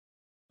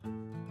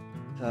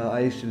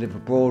I used to live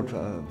abroad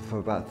for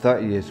about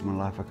 30 years of my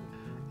life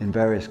in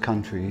various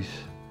countries.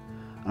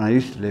 And I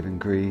used to live in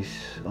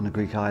Greece, on the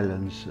Greek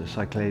islands, the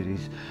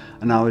Cyclades.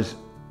 And I was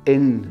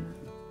in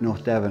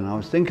North Devon. I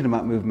was thinking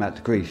about moving back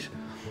to Greece.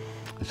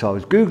 So I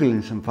was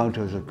Googling some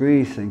photos of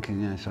Greece,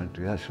 thinking, yeah, should I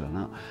do that, should I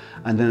not?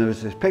 And then there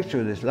was this picture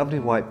of this lovely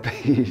white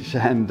beach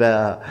and,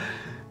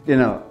 you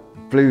know,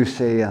 blue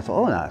sea. I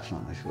thought, oh, that's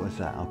nice, what's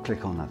that? I'll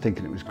click on that,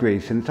 thinking it was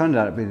Greece. And it turned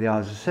out to be the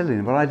Isles of Scilly.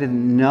 But I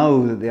didn't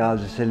know that the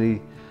Isles of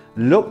Scilly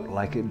looked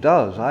like it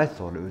does. I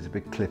thought it was a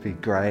big cliffy,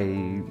 grey,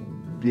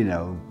 you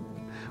know,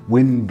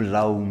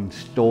 wind-blown,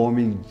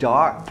 stormy,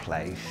 dark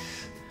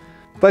place.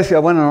 Basically, I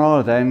went on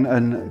holiday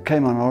and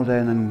came on holiday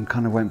and then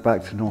kind of went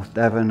back to North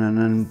Devon, and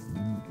then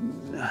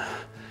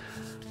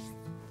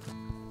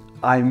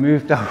I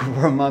moved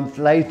over a month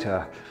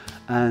later.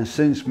 And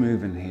since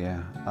moving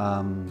here,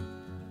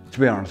 to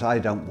be honest, I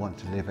don't want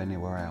to live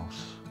anywhere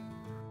else.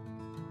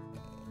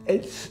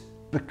 It's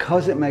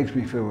because it makes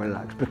me feel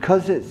relaxed,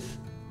 because it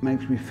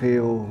makes me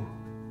feel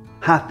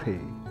happy.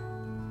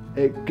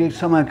 It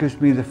somehow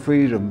gives me the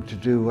freedom to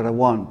do what I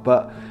want,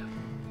 but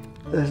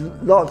there's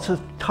lots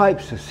of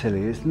types of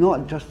Scilly. It's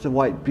not just the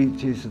white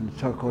beaches and the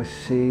turquoise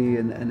sea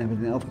and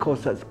everything. Of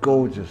course, that's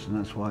gorgeous, and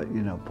that's why,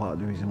 you know, part of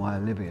the reason why I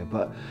live here.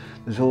 But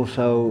there's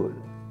also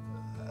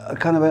a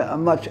kind of a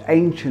much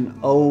ancient,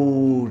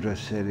 older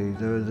Scilly.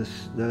 There are the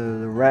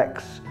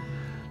wrecks,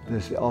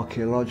 there's the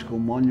archaeological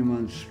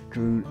monuments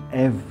strewn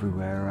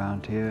everywhere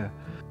around here,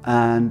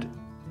 and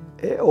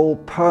it all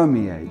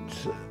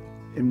permeates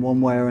in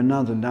one way or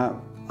another.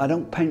 Now, I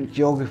don't paint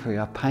geography,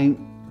 I paint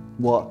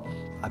what's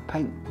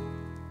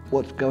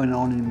going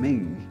on in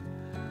me.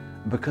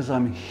 Because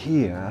I'm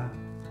here,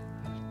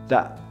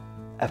 that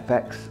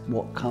affects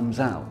what comes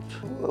out.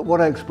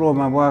 What I explore in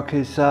my work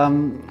is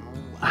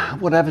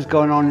whatever's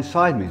going on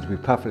inside me, to be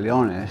perfectly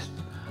honest.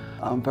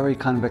 I'm very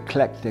kind of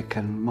eclectic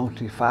and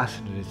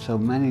multifaceted, so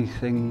many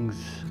things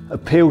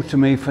appeal to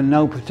me for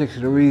no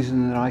particular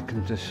reason that I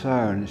can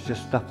discern. It's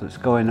just stuff that's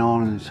going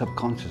on in the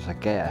subconscious, I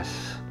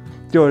guess.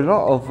 There are a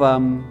lot of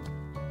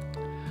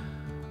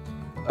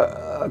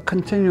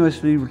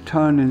continuously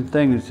returning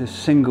things, this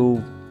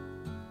single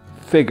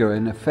figure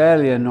in a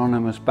fairly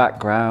anonymous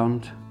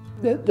background.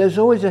 There's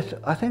always this,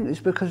 I think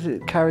it's because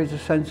it carries a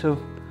sense of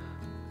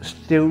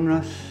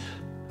stillness,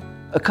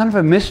 a kind of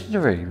a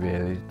mystery,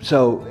 really.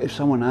 So if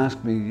someone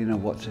asks me, you know,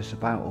 what's this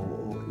about,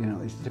 or you know,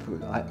 it's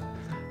difficult.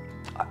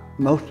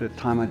 Most of the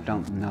time I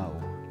don't know.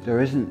 It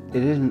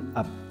isn't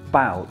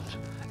about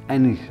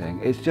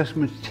anything. It's just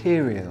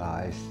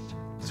materialized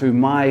through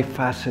my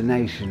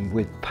fascination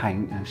with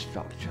paint and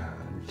structure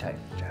and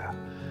texture.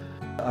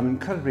 I'm an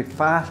incredibly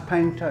fast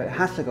painter. It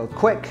has to go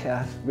quick, it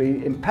has to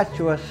be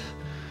impetuous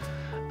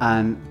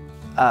and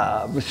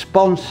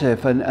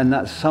responsive, and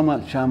that's so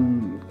much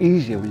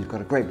easier when you've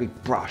got a great big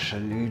brush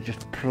and you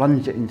just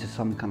plunge it into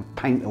some kind of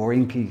paint or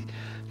inky,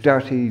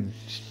 dirty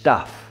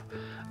stuff.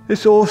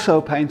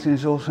 Painting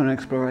is also an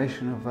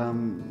exploration of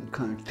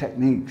kind of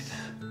techniques.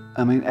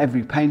 I mean,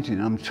 every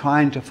painting, I'm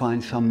trying to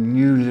find some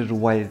new little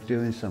way of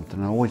doing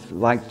something. I always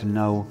like to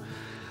know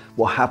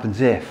what happens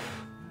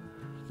if.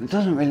 It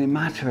doesn't really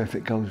matter if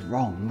it goes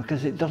wrong,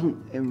 because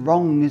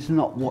wrong is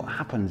not what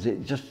happens,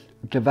 it just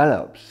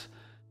develops.